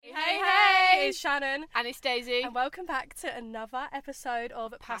is Shannon. And it's Daisy. And welcome back to another episode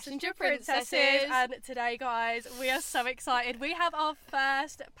of Passenger Princesses. Princesses. And today, guys, we are so excited. We have our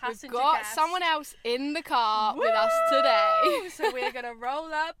first passenger We've got guest. someone else in the car with us Woo! today. So we're going to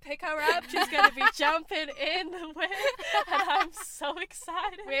roll up, pick her up. She's going to be jumping in the whip. And I'm so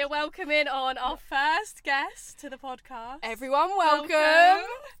excited. We're welcoming on our first guest to the podcast. Everyone, welcome.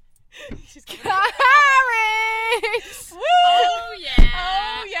 She's got Carys! Oh yeah!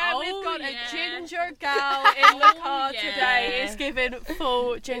 Oh yeah, we've got a ginger gal in the car today. It's giving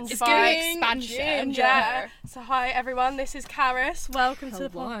full ginger It's vibes. giving expansion. Yeah. So hi everyone, this is Carys. Welcome to the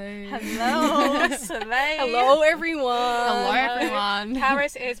podcast. Hello, Slay. Hello, everyone. Hello, everyone.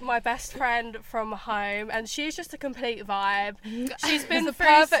 Carys is my best friend from home, and she's just a complete vibe. She's been the through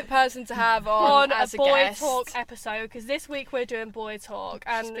perfect person to have on as a a boy guest. talk episode, because this week we're doing boy talk,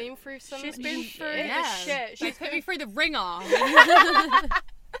 and She's been through some she's been through shit. the shit. She's put me through the ringer.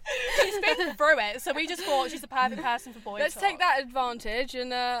 She's been through it, so we just thought she's the perfect person for boy Let's talk. take that advantage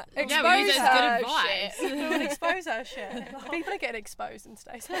and expose we use it as good her advice. shit. We will expose our shit. People are getting exposed in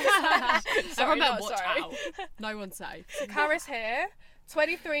today's Everyone better not watch sorry. out. No one's safe. Carys here,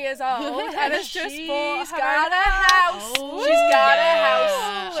 23 years old, and has just bought She's her got own a house. Oh, She's got yeah.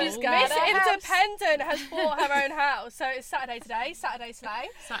 a house. She's Oh, got Miss a house. Independent has bought her own house. So it's Saturday today, Saturday Slay.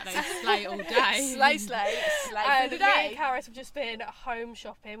 Saturday slay all day. Slay And for the me and day. Carys have just been home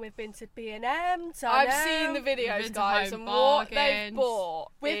shopping. We've been to B&M. I've seen the videos, Been to guys, Home and what they've Bargains.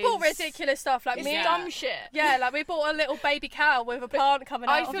 bought. We've bought ridiculous stuff, like It's me. Yeah. dumb shit. Yeah, like we bought a little baby cow with a plant coming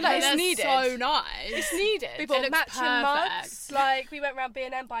out. I of feel it. like it's They're needed. so nice. It's needed. We bought looks matching perfect. mugs. Like we went around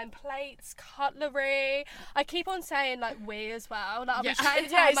B&M buying plates, cutlery. I keep on saying like we as well. Like I'll Yeah. be chatting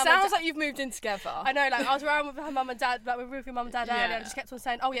to Yeah, her it mum and sounds dad. like you've moved in together. I know, like I was around with her mum and dad, like with your mum and dad earlier, Yeah. and just kept on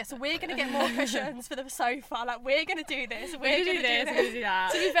saying, "Oh yeah, so we're gonna get more cushions for the sofa. Like we're gonna do this. We're gonna do this. We're gonna this." do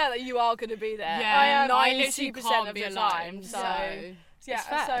that. To be fair, that you are going to be there. Yeah, I 90% can't of be the alone, time. So Yeah, it's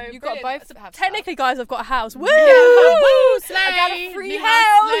fair. so You've got brilliant. both to have Technically, guys, I've got a house. Woo! Woo, slay. I got a free New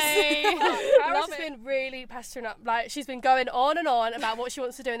house. slay. Carys Love has it. been really pestering up. Like she's been going on and on about what she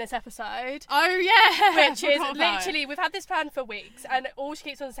wants to do in this episode. Oh yeah. Which is Forgot about it. literally, we've had this plan for weeks, and all she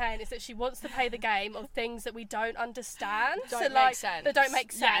keeps on saying is that she wants to play the game of things that we don't understand. Don't so make like sense. that don't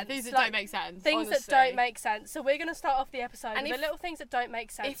make sense. Yeah, things that Like, don't make sense. Things honestly. that don't make sense. So we're gonna start off the episode And with if- the little things that don't make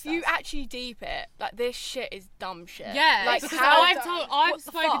sense. if you to us. actually deep it, like this shit is dumb shit. Yeah, like because how I've what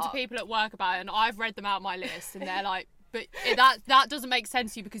the spoken to fuck? people at work about it, and I've read them out my list, and they're like, "But that doesn't make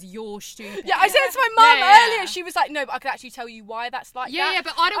sense to you because you're stupid." Yeah, I said it to my mum Yeah, yeah. earlier. She was like, "No, but I can actually tell you why that's like Yeah, that." yeah,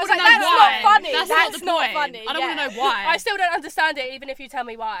 but I don't was want to like, know that's why. not funny. That's That's not not the point. funny, I don't want yeah. to know why. I still don't understand it, even if you tell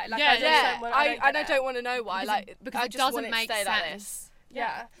me why. Like, Yeah, I just Yeah, don't, I get it. don't want to know why. Because Like, it- because I it just doesn't want it to make stay like sense. this.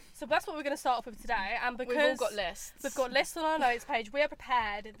 Yeah. So that's what we're going to start off with today, and because We've all got lists. we've got lists on our notes page, we are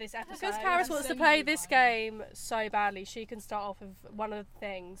prepared this episode. Because Carys wants to send play you this game so badly, she can start off with one of the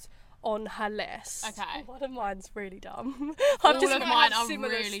things on her list. Okay. One of mine's really dumb. All I'm just of gonna mine have are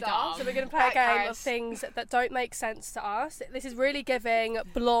similar really stuff. dumb. So we're going to play a Right, game of Carys. things that don't make sense to us. This is really giving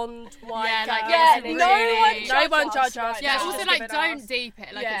blonde, white Yeah, like, girl yeah, energy. no one no one judge judge us us. right Yeah, now. also Just like giving don't us- deep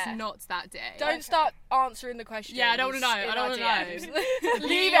it. Like Yeah. it's not that deep. Don't start answering the questions. Yeah, I don't want to know. in I our don't want DMs. to know.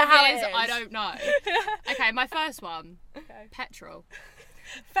 Leave it how it is. I don't know. Okay, my first one. Okay. Petrol.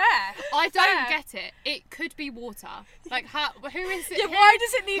 Fair. I don't Fair. get it. It could be water. Like how? Who is it? Yeah, why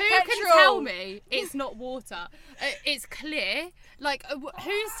does it need Who petrol? can tell me it's not water? It's clear. Like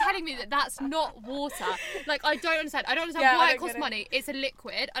who's telling me that that's not water? Like I don't understand. I don't understand Yeah, I why don't it costs get it. money. It's a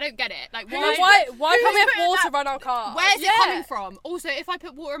liquid. I don't get it. Like Why why? can't we have putting water that- run our car? Where's Yeah. it coming from? Also, if I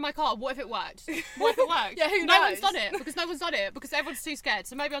put water in my car, what if it worked? What if it worked? Yeah, who No knows? one's done it because no one's done it because everyone's too scared.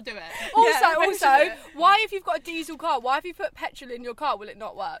 So maybe I'll do it. Also, why if you've got a diesel car, why if you put petrol in your car, will it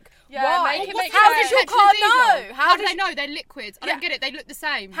not work? Yeah, why? make it What make How sense. does your petrol car and diesel? know? How do they know? They're liquids. I Yeah. don't get it. They look the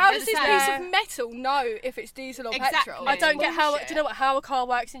same. How They're does the this same. piece of metal know if it's diesel or Exactly. petrol? I don't get how. Bullshit. Do you know what? How a car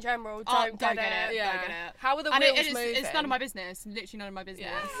works in general? Don't get it. Yeah. Don't get it. How are the And wheels it is, moving? it's none of my business. Literally none of my business.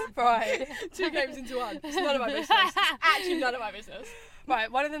 Right. Two games into one. It's none of my business. It's actually none of my business.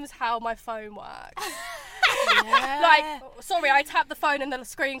 Right. One of them is how my phone works. Yeah. Like, sorry, I tap the phone and the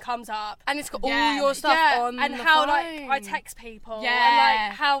screen comes up. and it's got Yeah. all your stuff Yeah, on and the how phone. like I text people. Yeah. And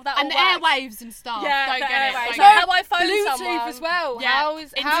like how that And the all works. airwaves and stuff. Yeah, don't the get it. airwaves. Don't No, get it. how I phone Bluetooth someone. as well. Yeah. How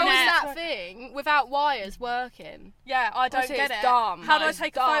is Internet. that thing without wires working? Yeah, I don't Honestly, get it's it. dumb. How do I It's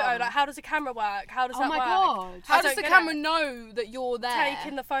take a dumb. photo? Like, how does a camera work? How does Oh that my work? god. How I does don't the get camera it. know that you're there?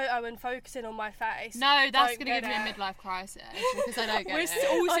 Taking the photo and focusing on my face. No, that's Don't going to get give me a it. midlife crisis because I don't get We're it.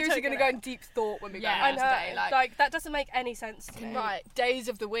 all I seriously don't going to get go it. in deep thought when we Yeah. go I out know. today. Like, that doesn't make any sense to me. right, days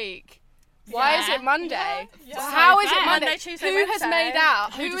of the week. Why is it Monday? Yeah. How is it fair. Monday? Monday, Tuesday, Who has Wednesday? made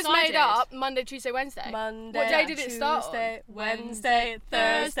up? Who Who has decided? made up Monday, Tuesday, Wednesday? Monday. What day did it start on? Tuesday, Wednesday,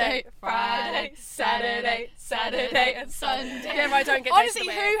 Thursday, Friday, Saturday, and Sunday. Yeah, I don't get days Honestly, of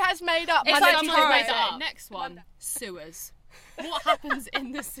the who week. has made up It's Monday, like Tuesday, someone made Wednesday? it up. Next one, sewers. What happens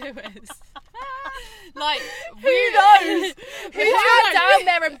in the sewers? Like, Who knows? Who went down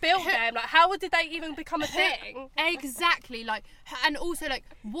there and built them? Like, how did they even become a thing? Exactly, like, and also, like,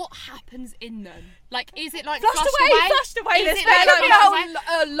 what happens in them? Like, is it, like, Flushed away. Is There's it, bare like, There could be loads.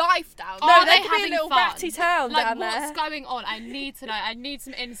 a whole life down Oh, there. are there they could be a having little fun? ratty town Like, down what's there. going on? I need to know. I need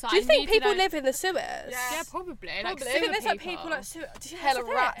some insight. Do you I think need to people know. live in the sewers? Yeah, probably. Like, Probably. Do you think sewer there's like people like sewers? Did you have Hella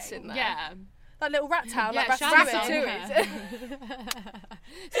a rats thing? in there. Yeah. Like little rat town, Yeah, like Ratatouille. Ratatouille.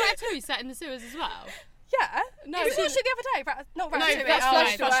 So Ratatouille set in the sewers as well. Yeah. No, we it's watched it the other day. Not No, Ratatouille. that's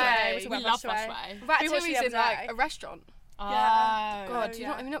Flushed Flushed Away. Away. We We went love Flushed Flushed Away. Away. We watched Ratatouille's the in other like day. a restaurant. Oh. God,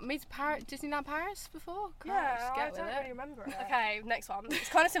 yeah. have you not been to Disneyland Paris before? Yeah, Christ, I get don't with really it. remember it. Okay, next one. It's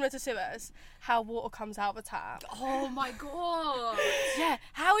kind of similar to sewers. How water comes out of a tap. Oh my god. Yeah,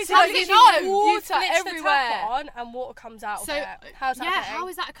 how is How it do you that know? you You water flick the everywhere? tap on and water comes out So of it. How's that yeah, happening? how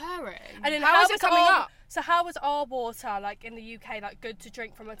is that occurring? And then How is it was coming our, up? So how was our water like in the UK like good to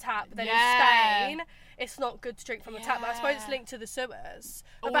drink from a tap? But then Yeah. in Spain, it's not good to drink from a tap. But I suppose it's Yeah. linked to the sewers.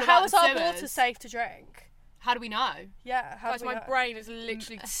 All But about how is the our sewers. water safe to drink? How do we know? Yeah, how Guys, do we my know? brain is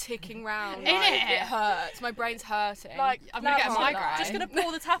literally ticking round. Innit? Like, it hurts. My brain's hurting. Like I'm gonna now get a it's like, migraine. just gonna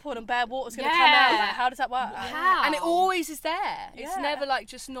pour the tap on and bare water's gonna Yeah. come out. Like, how does that work? How? and it always is there. It's Yeah. never like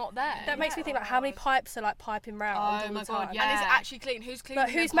just not there. That makes me think like how many pipes are like piping round Oh all my the God, time. yeah. And is it actually clean? Who's cleaning?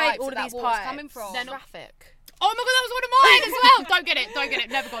 But who's the made pipes all of that these water's pipes? coming from? They're not- Traffic. Oh my god, that was one of mine as well. Don't get it.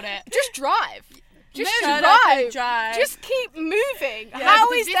 Never got it. Just drive. Just No, drive. drive. Just keep moving. Yeah, How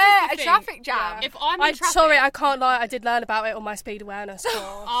because is this there is the a thing. traffic jam? If I'm in traffic, Sorry, I can't lie. I did learn about it on my speed awareness course.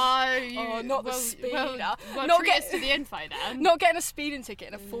 Oh, you, Oh, not the well, speeder. Well, Not treat get- us to the info then. Not getting a speeding ticket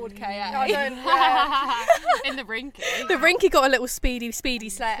in a Ford KA. I don't. Yeah. In the rinky. The Rinky got a little speedy sleigh.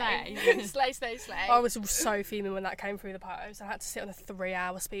 Slay, slay, slay. I was so fuming when that came through the post. I had to sit on a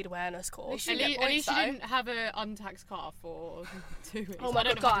 3-hour speed awareness course. should At get least, points, you though. didn't have an untaxed car for 2 weeks. Oh my I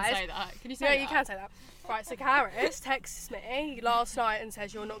don't God, know if I can guys. say that. Can you say Yeah, that? you can say that. Right, so Carys texts me last night and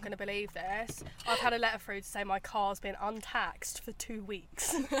says, "You're not going to believe this. I've had a letter through to say my car's been untaxed for 2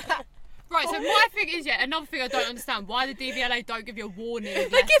 weeks." Right, so my thing is, another thing I don't understand, why the DVLA don't give you a warning They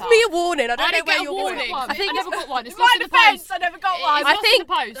give me a warning. I don't I know didn't where get a you're warning. going. I never got one. It's My lost in the defence, post. I never got It one. is I lost in think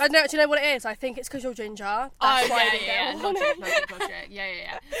the post. I know. Do you know what it is? I think it's because you're ginger. That's Oh, why I yeah, didn't get yeah, a warning. logic.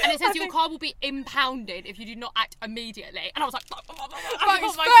 Yeah. And it says your car will be impounded if you do not act immediately. And I was like, Fuck, oh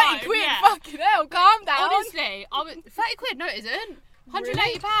it's my 30 God, quid, yeah. fucking hell, calm down. Honestly, I was 30 quid. No, it isn't.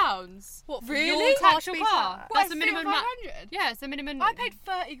 £180. What, for Really? your Tax car your to be car. taxed? That's the minimum. 500? Yeah, it's the minimum. I paid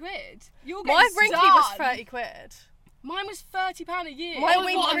 30 quid. You're My getting Rinky was done. 30 quid. Mine was £30 a year. My Oh,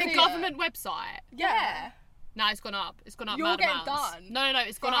 Rinky what, on the Rinky. government website? Yeah. No, it's gone up. It's gone up You're mad getting amounts. done. No,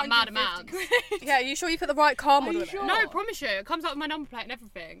 it's For gone up mad 150 amounts. quid. Yeah, you sure you put the right car model you in it? sure? No, promise you. It comes up with my number plate and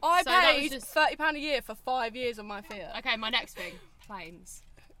everything. I So that was paid just... £30 a year for 5 years on my Fiat. Okay, my next thing. Planes.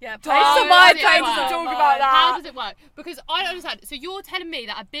 Yeah, Don't planes are my does it planes work? are talk mine. about that. How does it work? Because I don't understand. So you're telling me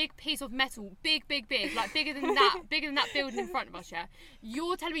that a big piece of metal, big, like bigger than that building in front of us, yeah?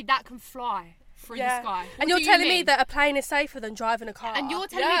 You're telling me that can fly through the sky. What And you're do you telling me mean? that a plane is safer than driving a car. And you're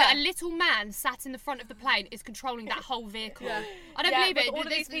telling me Yeah. that a little man sat in the front of the plane is controlling that whole vehicle. Yeah. I don't Yeah, believe with it. all of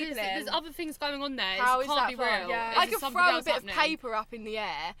There's, these people there's in. other things going on there. How It is can't that be fun? real. Yeah. Is I there could something throw a else bit happening? of paper up in the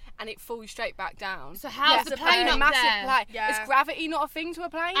air and it falls straight back down. So how's Yes, the a plane plane, up massive there? plane. Yeah. Is gravity not a thing to a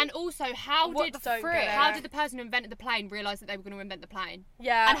plane? And also, how What did the Don't frick? get it. how did the person who invented the plane realise that they were going to invent the plane?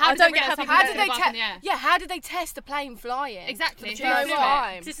 Yeah, And how I did they don't get realise how something people How was did gonna they go up in the air? test? Yeah, how did they test a plane flying? Exactly. Do you know Who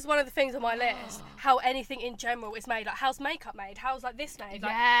why? This is one of the things on my list. How anything in general is made. Like, how's makeup made? How's like this made?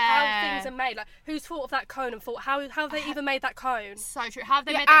 Like, how Yeah. things are made. Like, who's thought of that cone and thought how have they even made that cone? So true. How have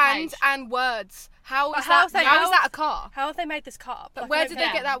they Yeah, made that and page? and words. How But is how that? have they- How how- is that a car? How have they made this cup? But Like, where I did don't they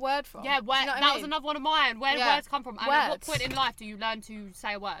get get it. that word from? Yeah, Do where, you know what I that mean? was another one of mine. Where do Yeah. words come from? And at what Words. point in life do you learn to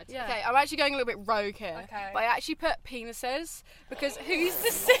say a word? Yeah. Okay, I'm actually going a little bit rogue here. Okay. But I actually put penises because whose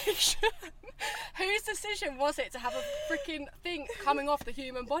decision? Whose decision was it to have a freaking thing coming off the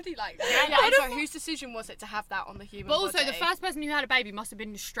human body like that? Yeah. I'm sorry, whose decision was it to have that on the human But body? also, the first person who had a baby must have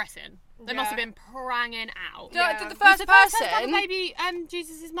been stressing. They must have Yeah. been pranging out. No, Yeah. did the Was first the first person to person? have a baby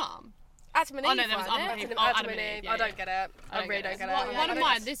Jesus' mum? Adam and Oh, Eve, no, there was wasn't other it? people. Adam Adam and and Eve. Eve, I don't get it. I really don't get it. One Yeah, of I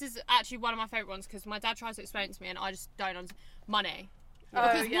mine, don't- this is actually one of my favourite ones because my dad tries to explain it to me and I just don't understand. Money. Oh,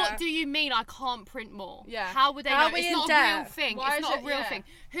 Because yeah. what do you mean I can't print more? Yeah. How would they How know? are we It's in not a real debt? thing. Why It's is not a it- real yeah. thing.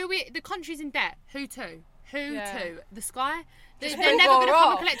 The country's in debt. Who to? Who Yeah. to? The sky? They're print never going to more come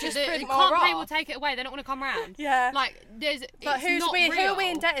and off. collect it. Just You print can't more pay off. or take it away. They're not going to come round. Yeah. Like, But it's who not are we real.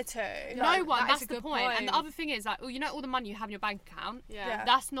 indebted to? No Like, one. that That's is a the good point. And the point. other thing is, like, you know, all the money you have in your bank account. Yeah.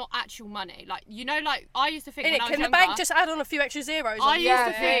 That's not actual money. Like, you know, like I used to think when I was Can the younger. bank just add on a few extra zeros? I on used the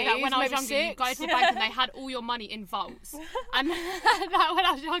to think that please, when I was maybe younger, you go 6. to the bank and they had all your money in vaults, and like when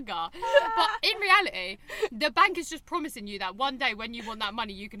I was younger. But in reality, the bank is just promising you that one day when you want that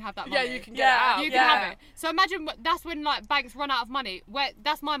money, you can have that money. Yeah, you can get Yeah. it out. You can have it. So imagine that's when like banks run out of money. Where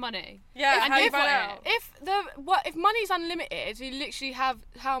that's my money. Yeah, And how you you've run got out. it. If money's unlimited, you literally have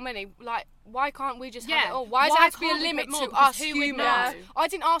how many? Like, why can't we just have Yeah. it all? Why does Why there have to be a can't we limit put more? to Because us who would humans? know? I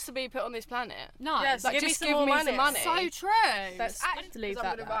didn't ask to be put on this planet. No. Yes, Like, give me just some give more me money. some money. So true. Let's leave I'm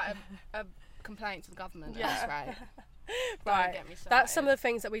that going to there. write a complaint to the government. Yeah. That's right. Right, get me that's some of started. the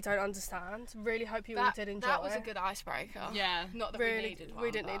things that we don't understand. Really hope you all did enjoy. That was a good icebreaker. Yeah. Not that we Really, needed one.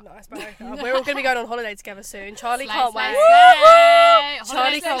 we didn't need but- an icebreaker. We're all going to be going on holiday together soon. Charlie Slay, can't slay, wait. slay.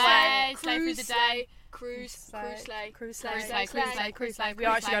 Charlie Holiday can't slay, wait. slay through the day. Cruise slay. Cruise slay, Cruise slay, cruise slay, cruise slay. We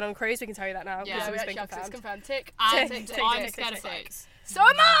are actually going on a cruise. We can tell you that now. Yeah, because we it's actually been have, 'cause it's confirmed. confirmed. Tick. And Tick, tick, I'm tick, scared tick, of tick. boats. So am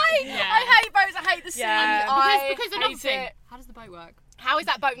I. Yeah. I hate boats. I hate the sea. Yeah. Because another hate thing. it. How does the boat work? How is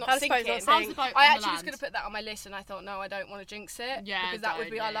that boat not How does the boat sinking? not How's sink? the boat I on actually the was land? going to put that on my list, and I thought, no, I don't want to jinx it. Yeah, because that would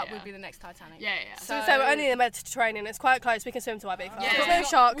be don't, our luck. yeah. Would be the next Titanic. Yeah, yeah. So we're only in the Mediterranean. It's quite close. We can swim to Ibiza. Yeah. There's no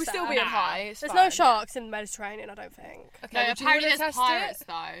sharks. We'll still there. be on Nah. high. It's There's fine. no sharks in the Mediterranean, I don't think. Okay, No, would you apparently wanna there's test pirates it?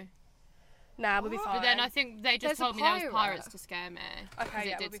 though. Nah, we'll be What? fine. But then I think they just There's a told me there was pirate. pirates to scare me. Okay, Because yeah, it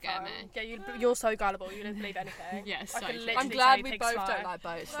we'll did be scare fine. me. Yeah, you're so gullible. You don't believe anything. Yeah, I so can true. literally I'm say glad we pigs both fly. don't like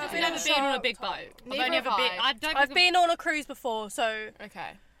boats. Well, I've Yeah. never been on a big Shark boat. I've Neither only ever have been. I. I don't I've think been on a cruise before, so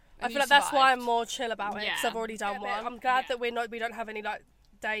Okay. I feel like that's why I'm more chill about it because Yeah. I've already done Yeah, one. I'm glad yeah. that we don't have any like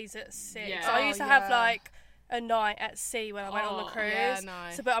days at sea. Yeah. So I Oh, used to have yeah. like a night at sea when I went on the Oh, cruise. yeah,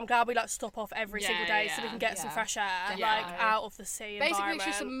 no. So, but I'm glad we like stop off every Yeah, single day so we yeah, can get some yeah. fresh air, Definitely. like out of the sea Basically, environment. it's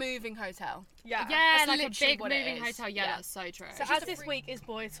just a moving hotel. yeah. Yeah, That's like a literally big what it moving is. hotel. Yeah, Yeah. that's so true. So as this week is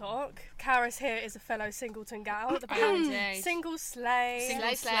boy talk, Carys here is a fellow singleton gal. The Indeed. single slay. Single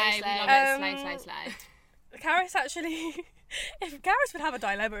Slay, slay, slay, we love slay. it. Slay, slay, slay. Carys actually, if Carys would have a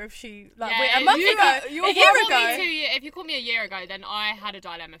dilemma if she like Yeah, a month you- ago, you- a if year If you called ago. me if you called me a year ago, then I had a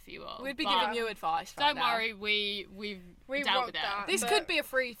dilemma for you all. We'd be but giving you advice. Right Don't now. worry, we've We dealt rocked with it. that. This But- could be a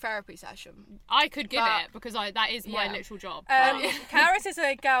free therapy session. I could give But- it because that is my Yeah. literal job. Carys is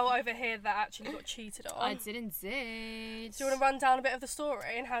a girl over here that actually got cheated on. I did indeed. Do you want to run down a bit of the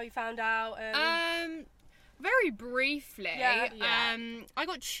story and how you found out? Very briefly, Yeah. Yeah. I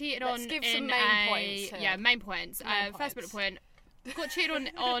got cheated Let's on give in some main points here. Yeah, main points. Main First points. bullet point. Got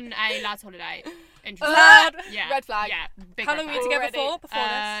cheated on a lad's holiday. Interesting. Lad! Yeah. Red flag. Yeah. Big How red long were you flag. together Already. for before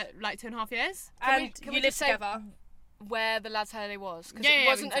this? Like 2.5 years. And can we you lived just say- together. Where the lads' holiday was, because Yeah, it yeah,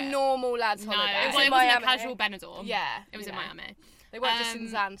 wasn't we a can say it. normal lads' No, holiday. it in wasn't Miami. a casual Benidorm. Yeah, It was you in know. Miami. They weren't just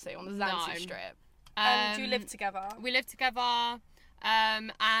in Um, Zanzi on the Zanzi no. strip. And you lived together. We lived together,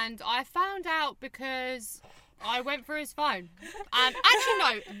 and I found out because I went through his phone. And actually,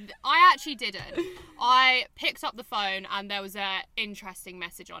 no, I actually didn't. I picked up the phone and there was a interesting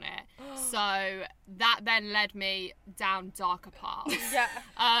message on it. So that then led me down darker paths. Yeah.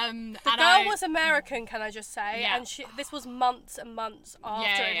 The The girl was American, can I just say? Yeah. And this was months and months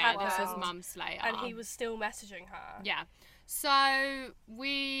after it happened. this was months later. And he was still messaging her. Yeah. So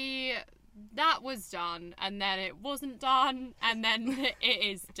that was done, and then it wasn't done, and then it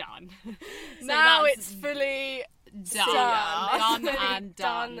is done. So Now that's it's fully done. Done and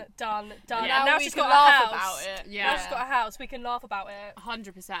done. Done. Yeah. And now we she's can got laugh a house. about it. Yeah. Now she's got a house. We can laugh about it.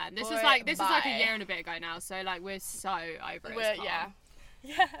 100%. This Boy, was like a bye. year and a bit ago now, so like we're so over it. We're, It's calm. yeah.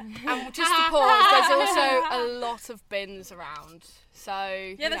 Yeah. And just to pause, there's also a lot of bins around. So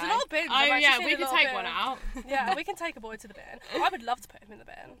Yeah, there's a lot of bins. Oh I've actually yeah, seen we a can lot of take one bins. out. Yeah, we can take a boy to the bin. I would love to put him in the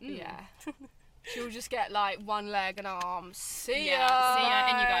bin. Yeah. She'll just get like one leg and arm. See ya. Yeah, see ya,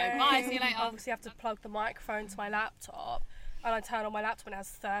 in you go. Bye, see you later. Obviously, I have to plug the microphone to my laptop, and I turn on my laptop and it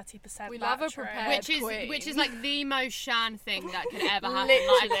has 30% We battery. love a prepared Which is queen. like the most Shan thing that could ever happen. Like, I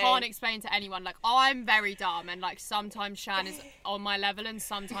Literally. can't explain to anyone. Like I'm very dumb, and like sometimes Shan is on my level, and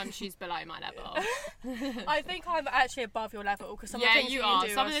sometimes she's below my level. I think I'm actually above your level because some of the Yeah, things you that are.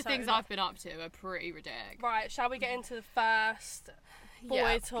 do Some of the so things I've been up to are pretty ridiculous. Right, shall we get into the first boy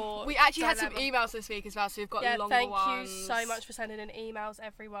Yeah. talk? We actually had some dilemma? emails this week as well, so we've got Yeah, longer thank ones. you so much for sending in emails,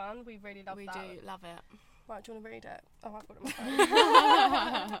 everyone. We really love We that. do love it. Right, do you want to read it? Oh, I've got it on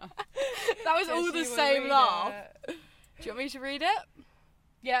my phone. That was all Yes, the you will same read laugh. it. Do you want me to read it?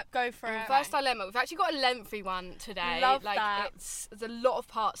 Yep, go for it. First dilemma. We've actually got a lengthy one today. Love like that. There's a lot of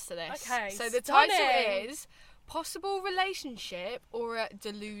parts to this. Okay, So the stunning. title is possible relationship or a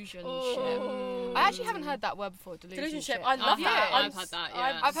delusionship? Ooh. I actually haven't heard that word before, delusionship. I love I've that. I've had that,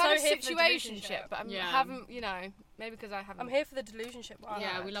 yeah. I've so had a here for the situationship, but I Yeah. haven't, maybe because I haven't. I'm here for the delusionship one.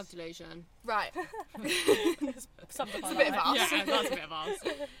 Yeah, we love delusion. Right. Something It's like a bit of that. us. Yeah, that's a bit of us.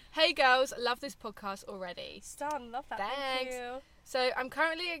 Hey girls, love this podcast already. Stan, love that. Thanks. Thank you. So I'm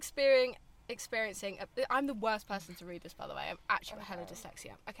currently experiencing. I'm the worst person to read this, by the way. I'm actually hella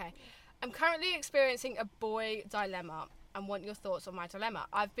dyslexia. Okay. I'm currently experiencing a boy dilemma and want your thoughts on my dilemma.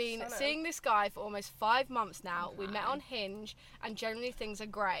 I've been Stunning. seeing this guy for almost 5 months now. We met on Hinge and generally things are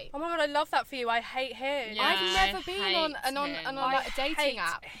great. Oh my god, I love that for you. I hate Hinge. Yeah. I've never I been on hate Hinge. like a dating hate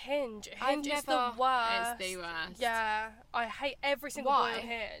app. Hinge. I've Hinge is the never- worst. It's the worst. Yeah, I hate every single Why? boy on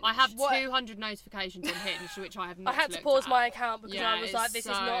Hinge. I have What? 200 notifications on Hinge, which I have not I had to looked pause at. my account because Yeah, I was like, it's this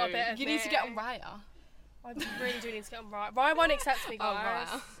is not a so- bit of You me. need to get on Raya. I really do need to get on Ryan. Ryan won't accept me, Oh, guys.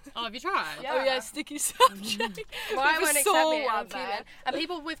 Raya. Oh, have you tried? Yeah. Oh yeah, sticky subject. Ryan With won't a accept sore me. And I'm one fuming. there. And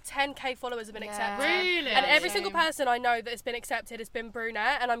people with 10k followers have been Yeah. accepted. Really? And every Shame. single person I know that has been accepted has been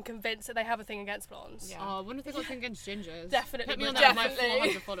brunette, and I'm convinced that they have a thing against blondes. Yeah. Oh, I wonder if they got something against gingers. Definitely Put me on would. there with my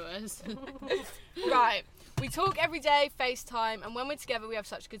Definitely. 400 followers. Right. We talk every day, FaceTime, and when we're together, we have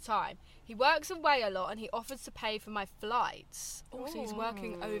such a good time. He works away a lot, and he offers to pay for my flights. Also, he's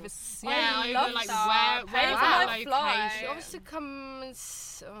working overseas. Yeah, I over love like that. where Pay is for that my location? flight. She offers to come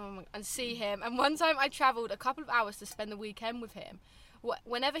and see him. And one time I travelled a couple of hours to spend the weekend with him.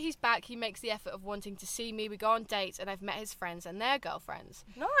 Whenever he's back, he makes the effort of wanting to see me. We go on dates, and I've met his friends and their girlfriends.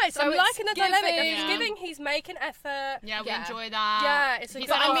 Nice. So I'm it's liking the dynamic. If he's giving- giving, he's making effort. Yeah, we Yeah. enjoy that. Yeah, it's a He's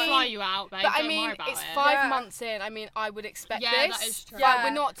good like, I'll I mean- fly you out, babe. But Don't I mean, worry about it's it. 5 Yeah. months in. I mean, I would expect Yeah, this. that is true. But Yeah. we're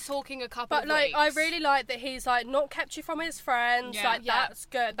not talking a couple But of like, weeks. I really like that he's like not kept you from his friends. Yeah. Like Yeah. that's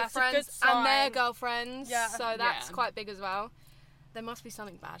good. The That's a good friends sign. and their girlfriends. Yeah. So that's Yeah. quite big as well. There must be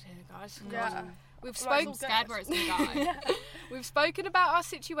something bad here, guys. God. Yeah. We've Well, spoken. it's Scared where it's gonna go. We've spoken about our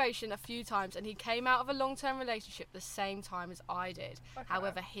situation a few times, and he came out of a long-term relationship the same time as I did. Okay.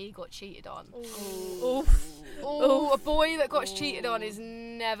 However, he got cheated on. Oof. Oh, a boy that got cheated on is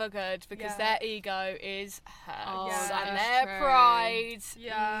never good because Yeah. their ego is hurt Oh, that and is their true. pride.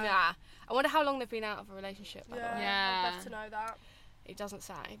 Yeah. Nah. I wonder how long they've been out of a relationship. By the Yeah. way. Yeah. I'd love to know that. It doesn't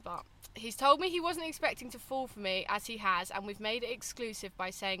say, but he's told me he wasn't expecting to fall for me as he has, and we've made it exclusive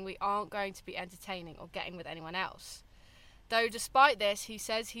by saying we aren't going to be entertaining or getting with anyone else. Though despite this, he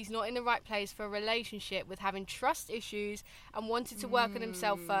says he's not in the right place for a relationship with having trust issues and wanted to work on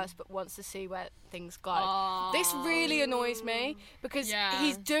himself first, but wants to see where things go. Oh. This really annoys me because Yeah.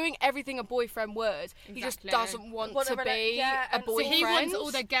 he's doing everything a boyfriend would. He just Exactly. doesn't want Want to a rela- be yeah, a and so boyfriend.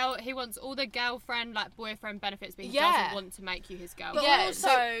 He wants all the girlfriend like boyfriend benefits, but he Yeah. doesn't want to make you his But girlfriend. Yeah, also,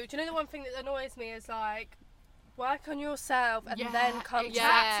 so- do you know the one thing that annoys me is like, work on yourself and Yeah, then come Yeah.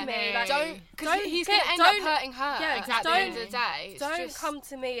 chat to me. Like, Don't, because Don't he's get- going to end up don't- hurting her yeah, at the end of the don't- day. It's don't just- come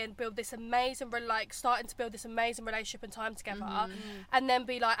to me and build this amazing, starting to build this amazing relationship and time together, Mm-hmm. and then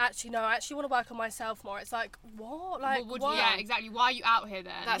be like, actually, no, I actually want to work on myself more. It's like, what? Like, Well, what? yeah, exactly. Why are you out here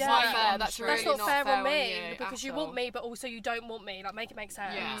then? That's Yeah. not Yeah. fair. That's That's really That's not fair on on me you because at you all. want me, but also you don't want me. Like, make it make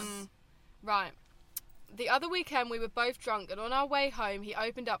sense. Yeah. Right. The other weekend we were both drunk, and on our way home he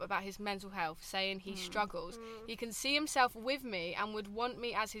opened up about his mental health, saying he struggles. He can see himself with me and would want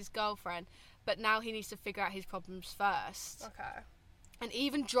me as his girlfriend, but now he needs to figure out his problems first. Okay. And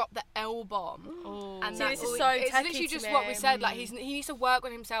even drop the L bomb. Oh. And See, that's this is all- so it's techie literally to just me. what we said. Like he needs to work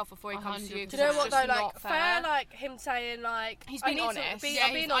on himself before he comes to you. 100%. 'cause Do you know it's what just though? Like not fair, like him saying like He's I been need honest. To be, Yeah, I'm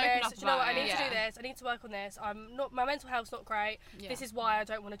he's being opened honest. up Do you know what? I about need it, to do yeah. this. I need to work on this. I'm not. My mental health's not great. Yeah. This is why I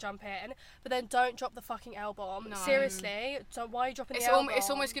don't want to jump in. But then don't drop the fucking L bomb. No. Seriously. So why are you dropping It's, the L bomb?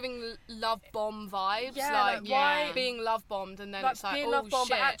 it's almost giving love bomb vibes. Yeah, like, why- being love bombed and then like it's like being oh love bomb,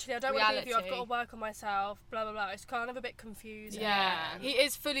 shit. but actually I don't want to be with you. I've got to reality. work on myself. Blah blah blah. It's kind of a bit confusing. Yeah, he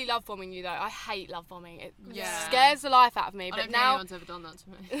is fully love bombing you though. I hate love bombing. It Yeah. scares the life out of me. I But don't think now, anyone's ever done that to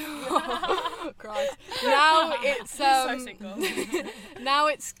me. Christ. Now it's So single. now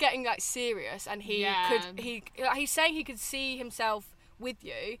it's getting like serious, and he Yeah. he's saying he could see himself with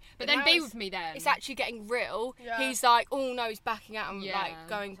you, But then now be it's- with me then. It's actually getting real. Yeah. He's like, oh no, he's backing out and Yeah. like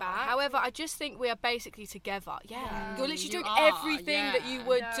going back. However, I just think we are basically together. Yeah, you're literally You doing are, everything that you yeah.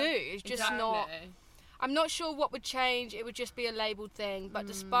 would Yeah. do. It's just not. Exactly. I'm not sure what would change. It would just be a labelled thing. But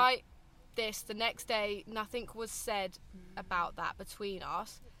despite this, the next day, nothing was said about that between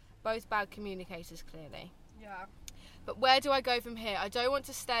us. Both bad communicators, clearly. Yeah. But where do I go from here? I don't want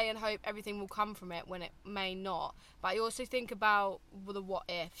to stay and hope everything will come from it when it may not. But I also think about the what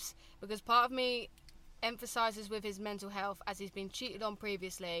ifs. Because part of me emphasises with his mental health as he's been cheated on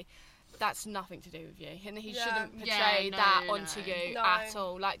previously. that's nothing to do with you, and he Yeah. shouldn't Yeah, portray no, that no. onto you No. at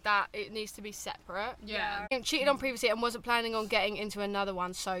all. Like that, it needs to be separate. Yeah. He cheated on previously and wasn't planning on getting into another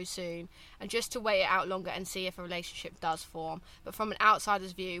one so soon, and just to wait it out longer and see if a relationship does form. But from an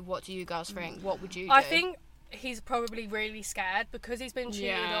outsider's view, what do you girls think? What would you do? I think he's probably really scared because he's been cheated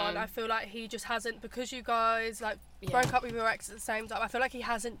Yeah. on. I feel like he just hasn't, because you guys like Yeah. broke up with your ex at the same time. I feel like he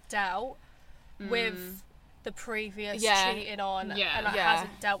hasn't dealt with the previous Yeah. cheating on, Yeah. and like, Yeah.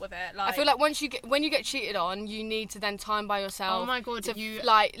 hasn't dealt with it. Like, I feel like when you get cheated on, you need to then time by yourself. Oh my God, to you-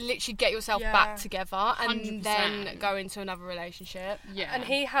 like literally get yourself Yeah. back together and 100%. then go into another relationship. Yeah. and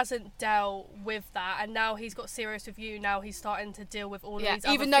he hasn't dealt with that, and now he's got serious with you. Now he's starting to deal with all Yeah, these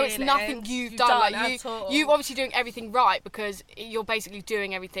other even though it's feelings nothing you've done, like at all. you obviously doing everything right because you're basically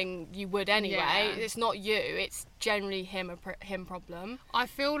doing everything you would anyway. Yeah. It's not you; it's generally him problem. I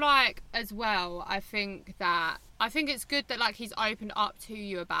feel like as well, I think it's good that like he's opened up to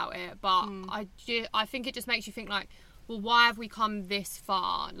you about it, but I think it just makes you think like, well, why have we come this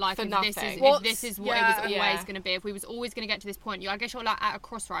far? Like For if nothing. if this is what it was always Yeah. going to be, if we was always going to get to this point, I guess you're like at a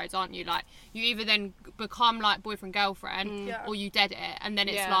crossroads, aren't you? Like you either then become like boyfriend girlfriend Yeah. or you dead it, and then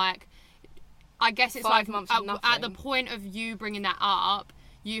it's Yeah. like, I guess it's 5 like months of at the nothing. point of you bringing that up,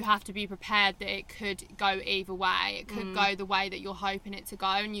 you have to be prepared that it could go either way. It could go the way that you're hoping it to go,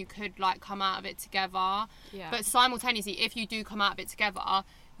 and you could like come out of it together. Yeah. But simultaneously, if you do come out of it together,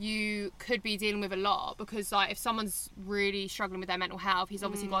 you could be dealing with a lot, because like if someone's really struggling with their mental health, he's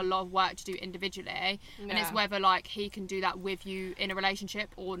obviously got a lot of work to do individually, and it's Yeah. whether like he can do that with you in a relationship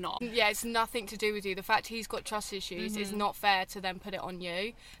or not. Yeah, it's nothing to do with you. The fact he's got trust issues is not fair to then put it on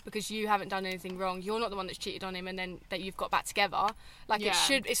you because you haven't done anything wrong. You're not the one that's cheated on him, and then that you've got back together. Like Yeah.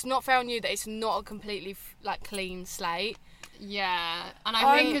 it's not fair on you that it's not a completely like clean slate. Yeah, and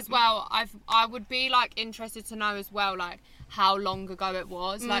I think as well, I would be like interested to know as well, like how long ago it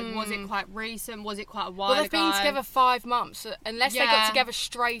was. Like, was it quite recent? Was it quite a while Well, they've ago? been together 5 months. Unless they got Yeah. together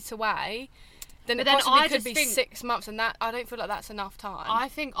straight away, then But it then possibly I could just be think- 6 months, and that I don't feel like that's enough time. I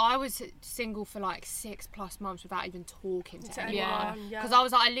think I was single for like 6+ months without even talking to anyone. Yeah. Because I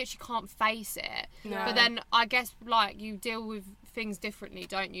was like, I literally can't face it. No. But then I guess like you deal with things differently,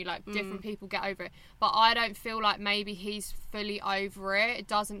 don't you? Like different people get over it. But I don't feel like maybe he's fully over it. It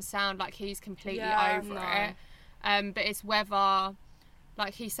doesn't sound like he's completely Yeah, over no. it. But it's whether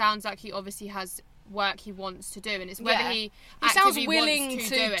like he sounds like he obviously has work he wants to do, and it's whether Yeah. he sounds actively willing wants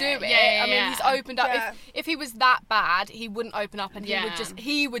to do it. Yeah, I mean, he's opened up. Yeah. If he was that bad, he wouldn't open up, and Yeah.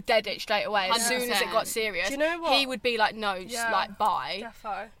 he would dead it straight away as soon as it 100%. got serious. Do you know what? He would be like, no, just Yeah. like bye.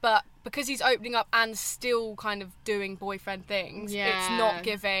 Defo. But because he's opening up and still kind of doing boyfriend things, it's Yeah. not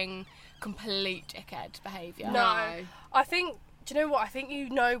giving complete dickhead behaviour. No. I think, do you know what? I think you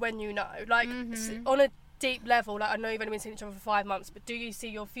know when you know. Like, on a deep level, like, I know you've only been seeing each other for 5 months, but do you see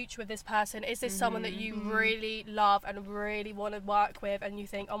your future with this person? Is this someone that you really love and really want to work with, and you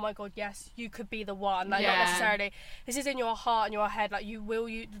think, oh my God, yes, you could be the one? Like, not Yeah. necessarily. This is in your heart and your head. Like,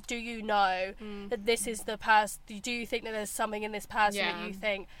 do you know that this is the person? Do you think that there's something in this person that Yeah. you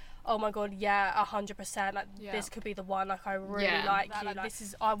think, oh my God, yeah, 100%, like, Yeah. this could be the one, like, I really Yeah. like you, like, this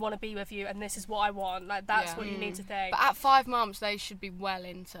is, I want to be with you, and this is what I want, like, that's Yeah. what you need to think. But at 5 months, they should be well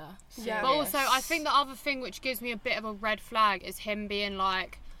into. Yeah. But also, I think the other thing which gives me a bit of a red flag is him being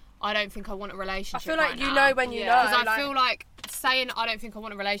like, I don't think I want a I relationship feel like right you now. know when you Yeah. know. Because I like, feel like saying I don't think I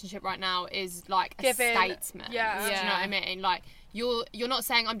want a relationship right now is like a Giving- statement. yeah. Do you know what I mean? Like you're not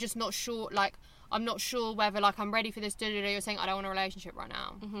saying I'm just not sure. Like I'm not sure whether like I'm ready for this. You're saying I don't want a relationship right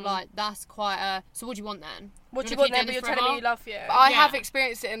now. Like that's quite a. So what do you want then? what do you wanna want keep then, but doing you're this telling me you forever? love you. But I Yeah. have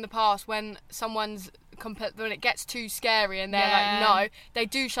experienced it in the past when someone's when it gets too scary and they're Yeah. like, no, they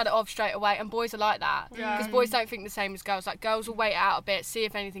do shut it off straight away, and boys are like that. Yeah. Because boys don't think the same as girls. Like, girls will wait it out a bit, see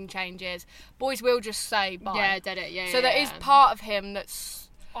if anything changes. Boys will just say bye. Yeah, did it. Yeah. So yeah, there yeah. is part of him that's...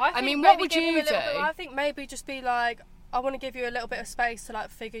 I mean, think what maybe would give him you a little bit- do? I think maybe just be like, I want to give you a little bit of space to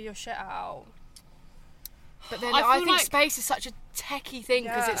like figure your shit out. But then I I, feel think like- space is such a techie thing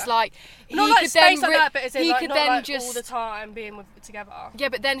because Yeah. it's like... Not he like could space then like that, but as in he like could not then like just... all the time being together. Yeah,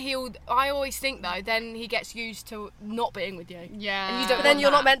 but then I always think though, then he gets used to not being with you. Yeah. And you don't But then want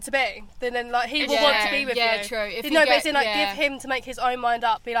you're that. not meant to be. Then like he will Yeah, want to be with you. yeah, true. If you no, but get- it's in like yeah. give him to make his own mind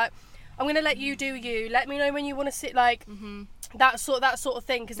up. Be like, I'm gonna let you do you. Let me know when you want to sit. Like that sort of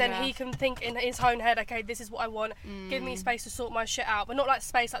thing. Because then Yeah. he can think in his own head. Okay, this is what I want. Give me space to sort my shit out. But not like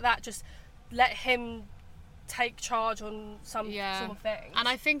space like that. Just let him take charge on some Yeah. sort of thing. And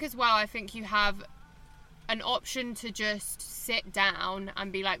I think as well, you have an option to just sit down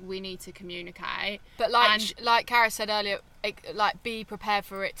and be like, we need to communicate. But like Carys said earlier, like be prepared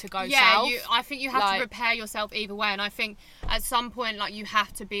for it to go south. I think you have to prepare yourself either way, and I think at some point, like, you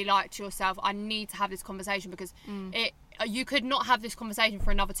have to be like to yourself, I need to have this conversation, because you could not have this conversation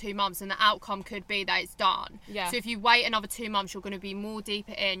for another 2 months and the outcome could be that it's done. So if you wait another 2 months, you're going to be more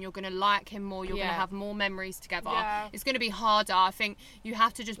deeper in, you're going to like him more, you're going to have more memories together. It's going to be harder. I think you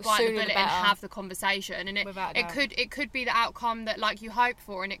have to just bite the bullet and have the conversation, and it could be the outcome that, like, you hope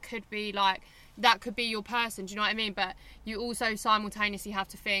for, and it could be like that could be your person, do you know what I mean? But you also simultaneously have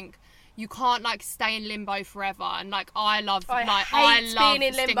to think, you can't, like, stay in limbo forever. And, like, I love being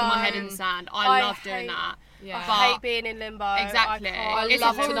in sticking limbo. my head in the sand. I love doing that. I hate being in limbo. Exactly. I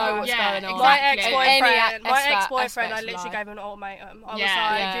love to know what's going on. Exactly. My ex-boyfriend, I literally gave him an ultimatum. I was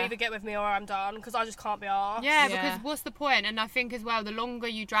like, you either get with me or I'm done, because I just can't be arsed. Yeah, because what's the point? And I think as well, the longer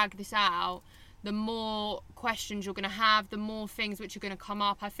you drag this out, the more questions you're going to have, the more things which are going to come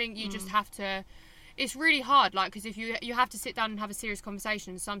up. I think you just have to... It's really hard, like, because if you have to sit down and have a serious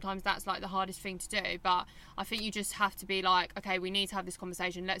conversation, sometimes that's, like, the hardest thing to do. But I think you just have to be like, okay, we need to have this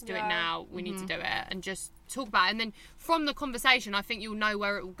conversation, let's do it now, we need to do it, and just talk about it. And then from the conversation, I think you'll know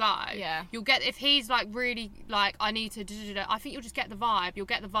where it will go. You'll get, if he's, like, really, like, I need to I think you'll just get the vibe. You'll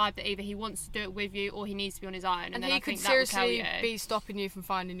get the vibe that either he wants to do it with you or he needs to be on his own. And then he I could think that will tell seriously you. be stopping you from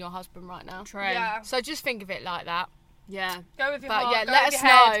finding your husband right now. True. Yeah. So just think of it like that. Yeah. Go with your But heart, yeah,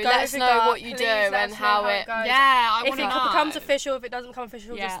 let us know what you do and how it goes. Yeah, I If want to it know. becomes official, if it doesn't become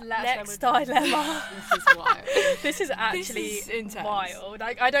official, just let us know. Next dilemma. This is wild. This is actually intense. wild.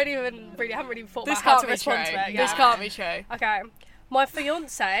 I don't even really, haven't really thought This about how can't to be respond true. to it. This can't be true. Okay. My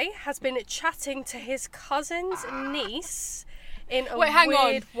fiance has been chatting to his cousin's niece in a hang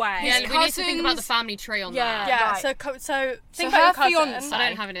weird on. way. Yeah, we need to think about the family tree on that. Yeah, right. so think about her your cousin. fiance- I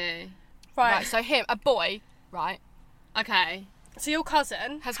don't have any. Right. So him, a boy, right? Okay. So your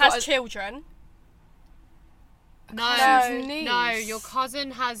cousin Has has got a- children. No, your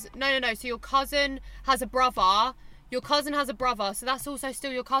cousin has... No. So your cousin has a brother. Your cousin has a brother, so that's also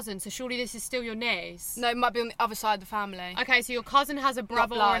still your cousin. So surely this is still your niece. No, it might be on the other side of the family. Okay, so your cousin has a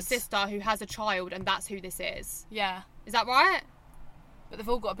brother or a bloods. sister who has a child, and that's who this is. Yeah. Is that right? But they've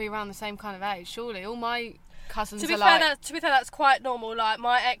all got to be around the same kind of age, surely. All my cousins To be are fair, like... that's quite normal. Like,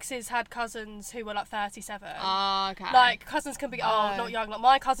 my exes had cousins who were like 37. Okay. Like, cousins can be old, not young. Like,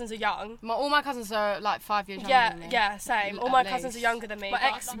 my cousins are young. all my cousins are like 5 years younger than me. Yeah, same. All my cousins are younger than me. My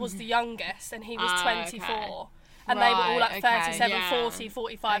ex was the youngest, and he was 24. Okay. And they were all like 37, Yeah. 40,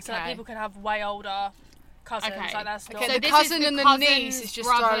 45. So like, Okay. people can have way older cousins. Okay. Like, that's not... Okay, So the this cousin is and the cousin's niece is just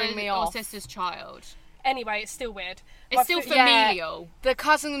brother throwing me or off. sister's child. Anyway, it's still weird. It's still familial. The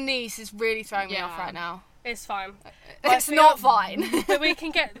cousin and niece is really throwing me Yeah. off right now. It's fine. It's not fine. But we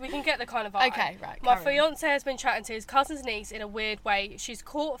can get the kind of vibe. Okay, right, My carry on. fiance has been chatting to his cousin's niece in a weird way. She's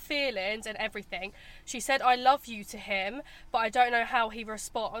caught feelings and everything. She said, "I love you" to him, but I don't know how he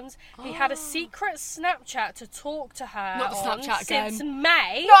responds. He had a secret Snapchat to talk to her Not the on Snapchat since again.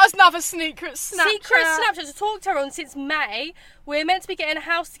 May. Not another secret Snapchat. Secret Snapchat to talk to her on since May. We're meant to be getting a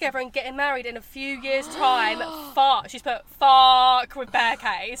house together and getting married in a few years' time. Fuck. She's put fuck with bare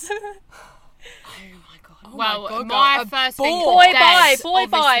case. Well, God, my a first boy. thing... Boy, Des, boy,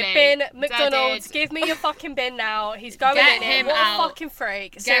 obviously. bin, McDonald's, Deaded. give me your fucking bin now. He's going Get in it. him What out. a fucking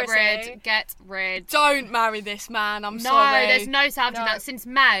freak. Get Seriously. rid. Don't marry this man, I'm No, sorry. there's no sound to No. that since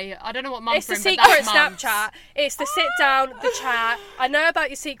May. I don't know what month It's the we're in, secret but that's months. Snapchat. It's the sit down, the chat. I know about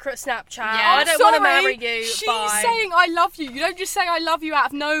your secret Snapchat. Yeah. I don't Sorry, want to marry you. She's Bye. saying I love you. You don't just say I love you out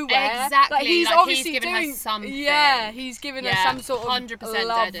of nowhere. Exactly, Like, he's like, obviously he's giving her doing something. Yeah, he's giving her Yeah, some sort of 100%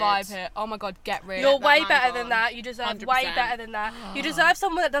 love deaded. vibe here. Oh my god, get rid. You're that way man better gone. than that. You deserve way 100%. better than that. You deserve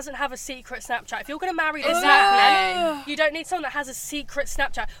someone that doesn't have a secret Snapchat. If you're going to marry this Exactly. man, you don't need someone that has a secret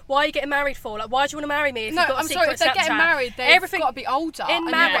Snapchat. Why are you getting married for? Like, why do you want to marry me if No, you've got I'm a secret sorry. If they're Snapchat? getting married, they've got to be older. In and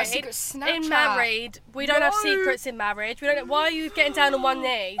they've got a married, secret Snapchat. in married, we don't have No. secrets in marriage. We don't. Why are you getting down on one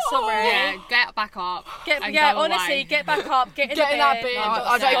knee? Sorry. Yeah, get back up. and go honestly, away. get back up, get in Get the in that bin. bin. and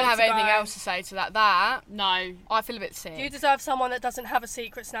I don't even have to anything go. else to say to that. No. I feel a bit sick. You deserve someone that doesn't have a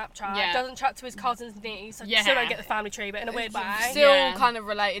secret Snapchat, Yeah. doesn't chat to his cousin's niece. I Yeah. still don't get the family tree, but in a weird way. Still Yeah. kind of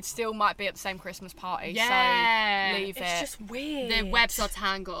related. Still might be at the same Christmas party. Yeah. So leave It's it. just weird. The webs are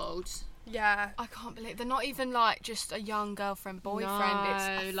tangled. Yeah. I can't believe they're not even like just a young girlfriend boyfriend. No, It's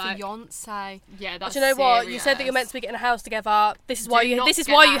a like- fiance. Yeah, But that's you know what? You said that you're meant to be getting a house together. This is why you. This is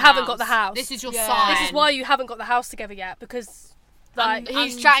why you haven't got the house. This is your Yeah. sign. This is why you haven't got the house together yet, because like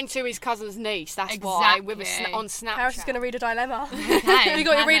He's chatting to his cousin's niece. That's why with Exactly. on Snapchat. Harris is going to read a dilemma. Okay, Have you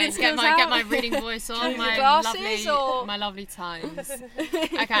got your okay, reading skills Get out? my reading voice on. your My glasses or- lovely tones.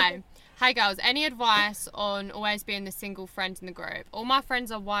 Okay. Hey girls, any advice on always being the single friend in the group? All my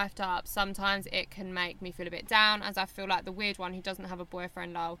friends are wifed up. Sometimes it can make me feel a bit down, as I feel like the weird one who doesn't have a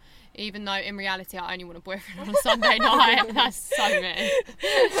boyfriend, lol. Even though in reality I only want a boyfriend on a Sunday night. That's so me. Do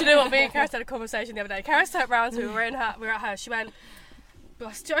you know what? Me and Carys had a conversation the other day. Carys turned around to me, we were at her. She went, do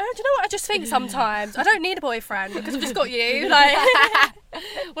you know what I just think sometimes? I don't need a boyfriend because I've just got you. Like,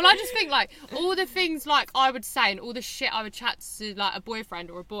 well, I just think like all the things like I would say and all the shit I would chat to like a boyfriend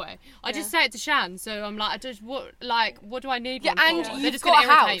or a boy, I just say it to Shan. So I'm like, what do I need? Yeah, one and for? you've got a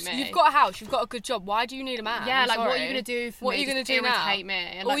house. You've got a house. You've got a good job. Why do you need a man? Yeah, I'm like sorry. what are you gonna do for me? What are you gonna do now? Irritate me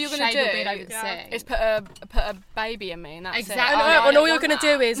and All like you're shave gonna your do beard over the sink. is put a baby in me, and that's Exactly. it. and all you're going gonna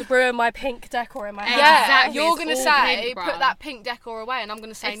do is ruin my pink decor in my house. Yeah, Exactly, you're it's gonna all say pink, put bruv. that pink decor away, and I'm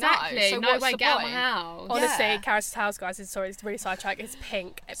gonna say Exactly. no. So No what's way, the get out of my point? house. Honestly, Yeah. Carys' house, guys, is sorry, it's really sidetracked. It's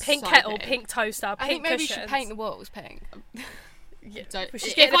pink kettle, pink. pink toaster, I pink think maybe you cushions. should paint the walls pink. Yeah. Don't, We should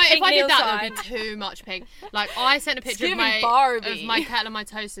if get the I pink did neon that, sign. it would be too much pink. Like I sent a picture of giving my Barbie. kettle and my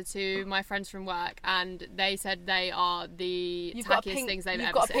toaster to my friends from work, and they said they are the You've got a tackiest pink. things they've You've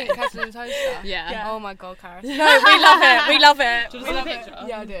ever got a seen. pink kettle and toaster. Yeah. Oh my god, Carys. No, we love it. We love it. Do you We want love to see a it. picture?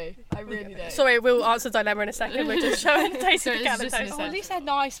 Yeah, I do. I really do. Sorry, we'll answer dilemma in a second. We're just showing Tasty So the it's kettle and just an toaster. Oh, at least they're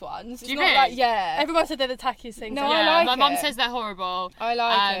nice ones. It's Do you not think? like yeah. Everyone said they're the tackiest things. No, ever. I Yeah, like my mum it. says they're horrible. I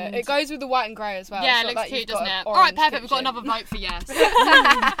like And- it. It goes with the white and grey as well. Yeah, It's it not looks like cute, you've got doesn't an it? All right, orange perfect. We've got kitchen. another vote for yes.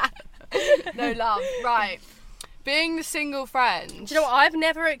 No love. Right. Being the single friend. Do you know what? I've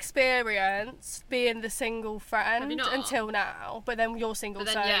never experienced being the single friend Have you not? until now. But then you're single,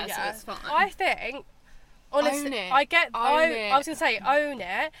 But then, so yeah, yeah. so it's fine. I think. Honestly, Own it. I get. Own it. I was gonna say own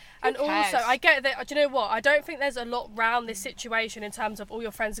it, and Who also cares? I get that. Do you know what? I don't think there's a lot round this situation in terms of all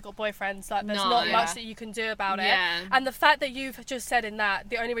your friends have got boyfriends. Like, there's No. not Yeah. much that you can do about it. Yeah. And the fact that you've just said in that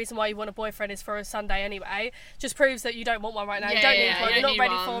the only reason why you want a boyfriend is for a Sunday anyway, just proves that you don't want one right now. you Yeah, don't yeah, need yeah, one. you You're don't not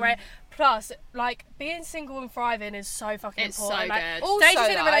ready need for one. it. Plus, like, being single and thriving is so fucking It's so important. Like, good. Also, Stacey's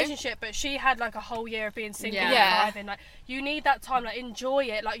in a though- relationship, but she had like a whole year of being single and Yeah. thriving. Like, you need that time. Like, enjoy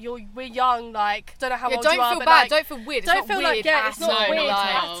it. Like, we're young. Like, don't know how Yeah, old don't you are, feel but bad. like, Don't feel weird. don't It's feel not like weird yeah, it's at not all. weird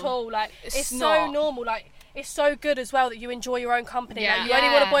Like, at all. Like, it's so not. normal. Like, it's so good as well that you enjoy your own company. Yeah. Like, you only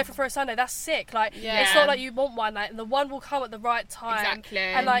want a Yeah. boyfriend for a Sunday. That's sick. Like, it's Yeah. not like you want one. Like, the one will come at the right time. Exactly.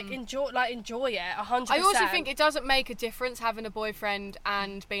 And like enjoy it 100%. I also think it doesn't make a difference having a boyfriend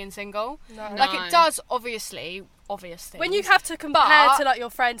and being single. No. Like No. it does, obviously. When you have to compare But- to like your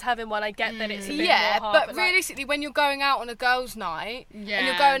friends having one, I get that it's a bit yeah, more hard. but like, realistically, when you're going out on a girls' night and Yeah.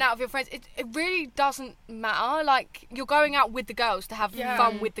 you're going out with your friends, it really doesn't matter. Like you're going out with the girls to have Yeah.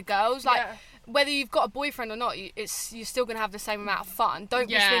 fun with the girls. Like Yeah. whether you've got a boyfriend or not, you're still gonna have the same amount of fun. Don't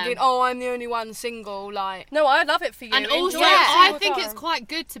Yeah. be thinking, oh, I'm the only one single. Like no, I love it for you. And also, Enjoy it I all the think time. it's quite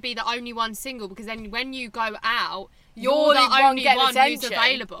good to be the only one single, because then when you go out, You're the the one only getting one who's attention.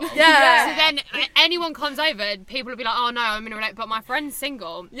 available. Yeah. So then anyone comes over, and people will be like, "Oh no, I'm in a relationship, but my friend's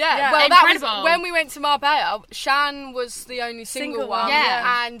single." Yeah, Yeah. well, that Incredible. was when we went to Marbella. Shan was the only single Single one, one,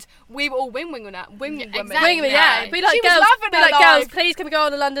 yeah. and we were all wing women. exactly. Wing me, yeah. Be like She was girls, loving be her like life. girls. Please, can we go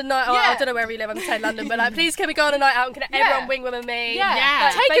on a London night? Oh, I Yeah. don't know where we live. I'm saying London, but like, please, can we go on a night out and can everyone wing women me? Yeah, Yeah.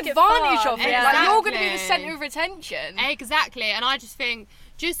 Like, make take it advantage fun. of it. Yeah. Like you're going to be the Exactly. centre of attention. Exactly, and I just think,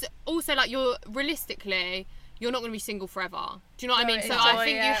 just also like you're realistically, you're not going to be single forever. Do you know what No, I mean? So enjoy I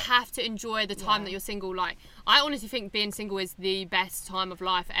think you it. have to enjoy the time that you're single. Like, I honestly think being single is the best time of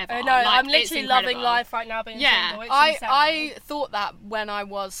life ever. I know. Like, I'm it's literally loving incredible. life right now being Yeah. single. It's I insane. thought that when I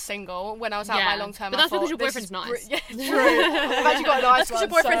was single, when I was out Yeah. my long term. But I that's because thought, your this is boyfriend's Yeah, true. I've actually got a nice That's because your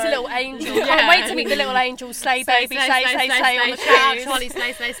one, boyfriend's so- a little angel. Yeah. Can't wait to meet the little angel. Slay, baby, slay on the shoes.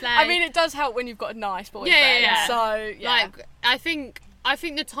 Charlie, slay. I mean, it does help when you've got a nice boyfriend. Yeah. So yeah. Like, I think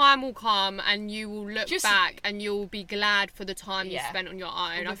the time will come and you will look Just- back and you'll be glad for the time you Yeah. spent on your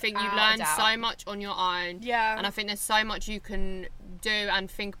own. I think you Without a learn doubt. so much on your own. Yeah. And I think there's so much you can do and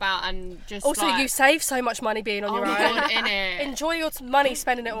think about and just Also, like, you save so much money being on oh your my own. God, in it. Enjoy your money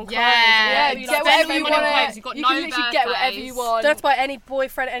spending it on clothes. Yeah, You get like, whatever spend you money on want. clothes, you've got You no can literally get whatever you birthdays. want. don't have to buy any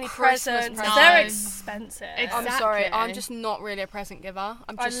boyfriend any Christmas presents. presents. They're No. expensive. I'm sorry, Exactly. I'm just not really a present giver.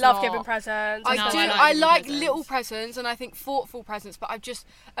 I Just love not. giving presents. I No, do. I like I giving like presents. little presents and I think thoughtful presents, but I've just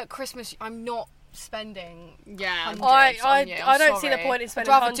at Christmas I'm not spending. Yeah. hundreds I on you, I I'm don't see the sorry. point in I'd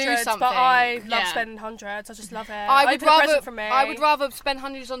spending rather do hundreds, but something. I love Yeah. spending hundreds. I just love it. I would Open a present rather. from me. I would rather spend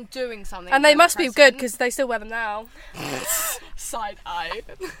hundreds on doing something. And they than a must be good present. because they still wear them now. Side eye.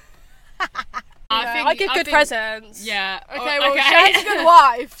 I give good presents. Yeah. Okay, well, Shan's a good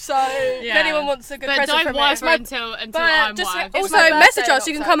wife, so if anyone wants a good but present don't from me, wife it's her my until but I'm just wife. also my message birthday us.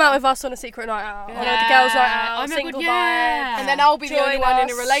 You in can come out October. with us on a secret night out, on Yeah. a girls' night out, Oh my single God, yeah. vibes. and then I'll be the only Join one in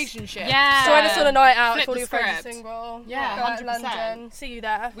a us. relationship. Yeah. Join us on a night out Flip if all the your friends are script. single. Yeah, Go out to 100%. London. See you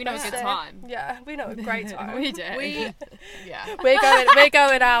there. We know a good Sick. time. Yeah, we know a great time. We do. Yeah. We're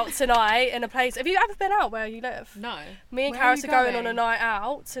going out tonight in a place. Have you ever been out where you live? No. Me and Where are Carys you are going on a going? night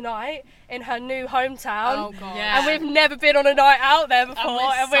out tonight in her new hometown. Oh god. Yeah. And we've never been on a night out there before,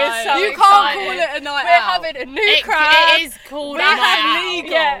 and we're so You excited. can't call it a night We're out. having a new crowd. It is called We're a night having out.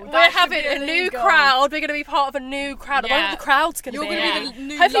 legal. Yeah, That we're should having be a new illegal. crowd. We're going to be part of a new crowd. I wonder Yeah. what the crowd's going to You're be. going to be the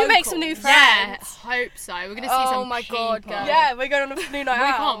new Hopefully, make some new locals. Yeah, friends. hope so. We're gonna see some Oh my God, people. girl. Yeah, we're going on a new night We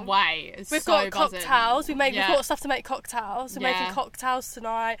out. can't wait. It's We've so got buzzing. cocktails. We've Yeah. got stuff to make cocktails. We're Yeah. making cocktails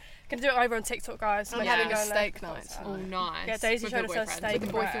tonight. Gonna do it over on TikTok, guys. I'm Make having sure a you go steak and night. Oh, nice. Yeah, Daisy With showed your us her boyfriend. steak With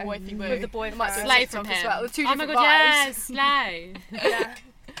the boyfriend, wifey boo. with the boyfriend. Might do a Slay TikTok from as him. well. Two Oh my different god, vibes. yes, slay. Yeah.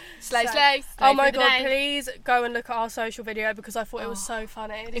 Slay, So- slay. Oh my for the god, day. please go and look at our social video because I thought it was so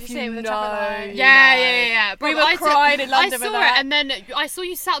funny. Did If you see it you with the traffic know. light? Yeah. We But were I crying in London I with saw that. it, and then I saw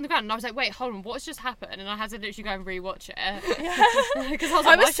you sat on the ground, and I was like, "Wait, hold on, what's just happened?" And I had to literally go and rewatch it because I was I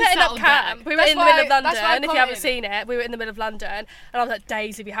like, "Why was is she setting sat up on camp. bed?" We were That's in the middle why- of London. that's why I If you haven't commented. seen it, we were in the middle of London, and I was like,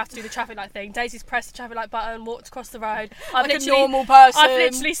 Daisy, we have to do the traffic light thing. Daisy's pressed the traffic light button, walked across the road. I've Like a literally, normal person. I've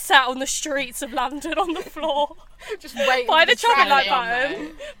literally sat on the streets of London on the floor just waiting by for the traffic light traffic.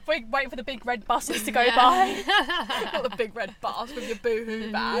 button, waiting for the big red buses to go Yeah. by. Not the big red bus with your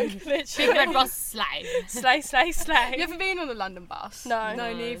boohoo bag. Big red bus slay. Slay, slay, slay. You ever been on a London bus? No.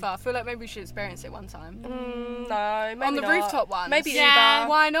 No, neither. I feel like maybe we should experience it one time. No, maybe On the not. rooftop ones? Maybe Yeah. Uber.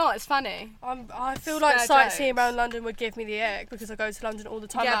 Why not? It's funny. I feel like Spare sightseeing jokes. around London would give me the ick because I go to London all the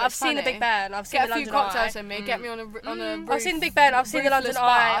time. Yeah, Like, but I've seen the funny. Big Ben. I've seen Get the a few London cocktails Eye. in me. Get me on a roof. I've seen the Big Ben. I've seen the London roofless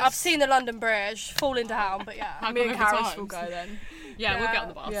Eye. bus. I've seen the London Bridge falling down. But yeah. I've Me and gone every Carys time. will go then. Yeah, we'll get on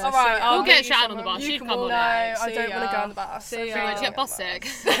the bus. Yeah, All right, see, I'll We'll meet get you Shan on the somewhere. bus. You She'd can come on No, walk. there. I don't want to go on the bus. See I ya. really Would don't you get bus wanna go on the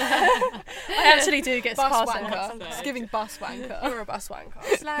sick? I actually do get Bus car sick wanker. sometimes. It's giving bus wanker. You're a bus wanker.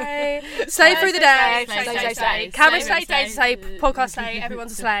 Slay. Slay through the day. slay, Slay, slay. Carys Slay, slay, Daisy slay. slay, podcast slay,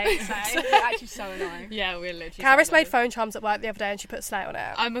 everyone's a slay. Slay. Actually, so annoying. Yeah, we're literally. Carys so made low. phone charms at work the other day and she put slay on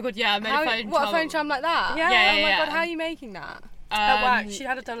it. Oh my god, yeah, I made a phone What, a charm. phone charm like that? Yeah. Yeah, Oh my yeah. god, how are you making that? At work, she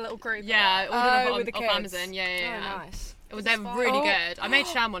had done a little group. Yeah, I ordered with it the off kids. Amazon. Yeah. Oh, nice. They're really Oh. good. I made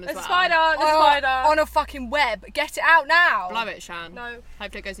Shan one as A well. spider, a Oh, spider. on a fucking web. Get it out now. Blow it, Shan. No,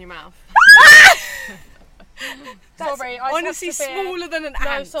 Hopefully it goes in your mouth. sorry. I Honestly, have severe, smaller than an No,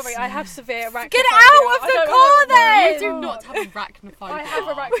 ant. sorry, I have severe arachnophobia. Get it out of I the don't car wanna- then! You do not have arachnophobia. I have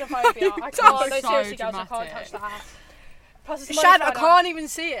arachnophobia. I That's can't. No, so seriously, girls, I can't dramatic. touch that. Plus, it's Shad, I spider. can't even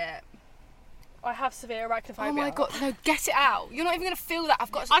see it. I have severe arachnophobia. Oh my god, no, get it out. You're not even going to feel that.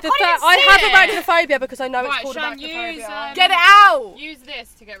 I've got I to... can't even I see have it. arachnophobia because I know Right, it's called Shan, arachnophobia. use, Get it out! Use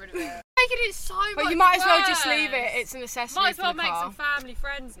this to get rid of it. Making it so But much you might as well just worse. leave it. It's an accessory Might as well for the make car. some family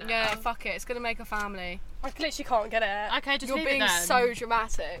friends now. Yeah, fuck it. It's going to make a family. I literally can't get it. Okay, just You're leave being it then. so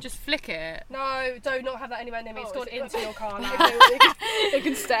dramatic. Just flick it. No, do not have that anywhere near me. It's Oh, gone is it- into your car now. It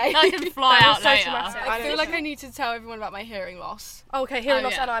can stay. That can fly That out was so later. traumatic. I feel like I need to tell everyone about my hearing loss. Oh, okay, hearing Oh,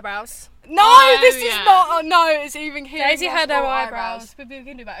 loss yeah. and eyebrows. No, Oh, this is yeah. not. Oh, no, it's even hearing Daisy loss had no or eyebrows. But we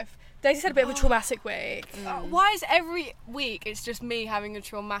can do both. Daisy's had a bit of a traumatic week. Why is every week it's just me having a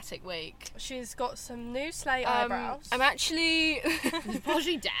traumatic week? She's got some new slate eyebrows. I'm actually Was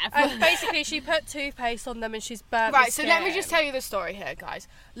she deaf? And basically, she put toothpaste on them and she's burnt right. the So let me skin. just tell you the story here, guys.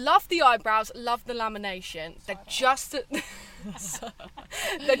 Love the eyebrows, love the lamination. They're just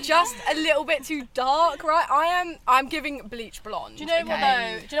they're just a little bit too dark, right? I'm giving bleach blonde. Do you know what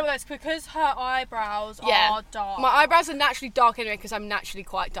though? Do you know what though? It's because her eyebrows are dark. My eyebrows are naturally dark anyway because I'm naturally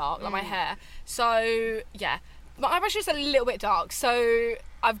quite dark, like my hair. So yeah, my eyebrows are just a little bit dark. So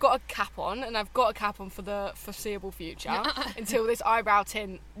I've got a cap on, and I've got a cap on for the foreseeable future until this eyebrow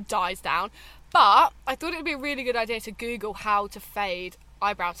tint dies down. But I thought it would be a really good idea to Google how to fade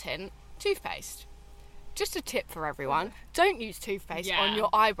eyebrow tint toothpaste. Just a tip for everyone, don't use toothpaste on your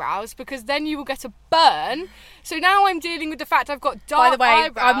eyebrows because then you will get a burn. So now I'm dealing with the fact I've got dark By the way,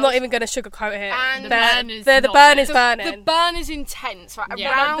 eyebrows. I'm not even going to sugarcoat it. And The The burn is the not burn good. is burning. The burn is intense, right?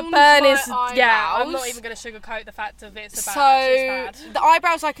 Yeah. Around the burn my is yeah. I'm eyebrows. not even going to sugarcoat the fact of it's a So bad. It's bad. the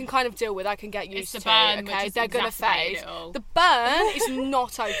eyebrows I can kind of deal with. I can get used It's to. the burn which Okay, has they're gonna exacerbated fade. it all. The burn is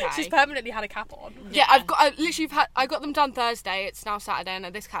not okay. She's permanently had a cap on. yeah, I got them done Thursday. It's now Saturday, and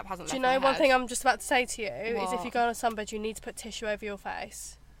this cap hasn't. Do you left know my one head. thing I'm just about to say to you is if What? you go on a sunbed, you need to put tissue over your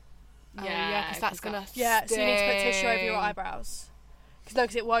face. Oh, yeah, because that's gonna. Yeah, so you need to put tissue over your sting. eyebrows.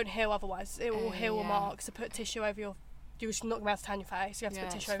 Because it won't heal otherwise. It will heal a yeah. mark. So put tissue over your you're just not going to be able to tan your face. You have to Yeah,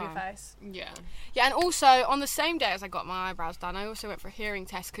 put it's tissue over your fine. face. Yeah. Yeah, and also on the same day as I got my eyebrows done, I also went for a hearing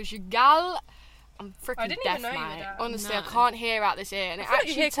test because your gal, I'm freaking didn't deaf, even know you were mate. deaf. Honestly, I No. can't hear out this ear, and it feel like you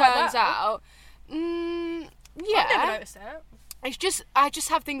actually hear quite turns well. out, I've never yeah, noticed it. it's just I just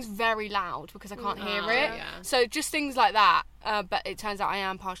have things very loud because I can't hear it. Yeah. So just things like that. But it turns out I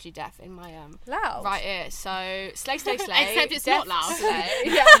am partially deaf in my Loud. right ear. So slay, slay, slay. Except it's Deaf not loud. Slay.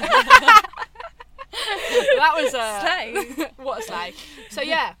 Yeah. That was Slay. what a slay. So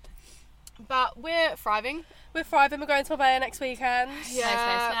yeah, but we're thriving. We're thriving. We're going to Marbella next weekend.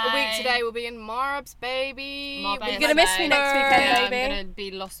 Yeah, a week slay. today we'll be in Marbs, baby. Marbella You're gonna miss me next weekend, Yeah, baby. I'm gonna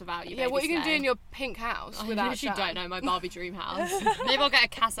be lost without you. Yeah, what are you baby gonna do in slay. your pink house I without literally Shan? don't know my Barbie dream house. Maybe I'll get a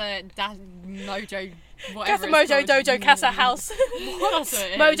Casa Mojo, whatever. Casa it's Mojo called. Dojo Casa House. That's what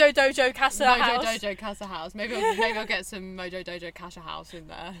it is. Mojo Dojo Casa Mojo House. Dojo Casa House. Maybe I'll get some Mojo Dojo Casa House in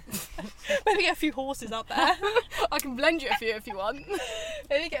there. Maybe get a few horses up there. I can blend you a few if you want.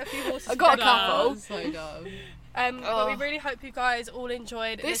 Maybe get a few horses. I got a together. couple. So dumb. But we really hope you guys all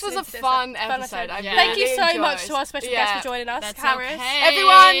enjoyed. This was listening a to this fun episode. I Yeah. Thank you really so enjoyed. much to our special guest for joining us, That's Carys. okay.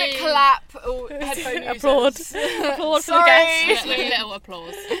 Everyone clap. Oh, headphone users. Applaud. Applaud for the Sorry. guest. Little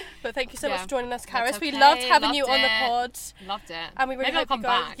applause. But thank you so Yeah. much for joining us, That's Carys. We okay, loved having you loved on the it. pod. Loved it. And we really Maybe I'll hope come you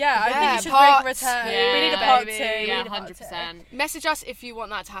guys, back. Yeah, I Yeah, think you should part bring return. two. We need a Yeah, part baby. 2. We Yeah, need a part 100%. Message us if you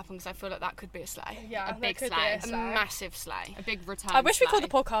want that to happen because I feel like that could be a slay. Yeah, A that big could be slay. a A slay. massive slay. A big return. I wish we called slay.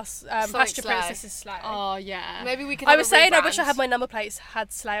 the podcast Something Pasture slay. Princesses Slay. Oh yeah. Maybe we could. I have was a saying I rebrand. wish I had my number plates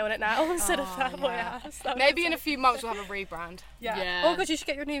had Slay on it now instead of that boy yeah. ass. That would Maybe be in a so- few months we'll have a rebrand. Yeah. Yeah. Oh god, you should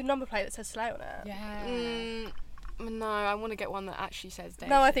get your new number plate that says Slay on it. Yeah. No, I want to get one that actually says Dave.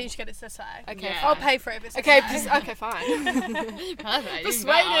 No, I think you should get it to Slay. Okay, Yeah. I'll fine. pay for it if it's Okay, Slay. okay, fine. Perfect.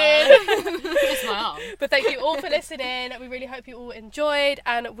 Persuaded. Just my arm. But thank you all for listening. We really hope you all enjoyed,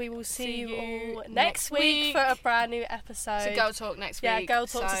 and we will see you all next week for a brand new episode. So girl talk next week. Yeah, girl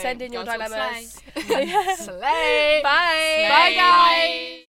talk. So send in your Girl talk dilemmas. Slay. Bye. Bye, guys.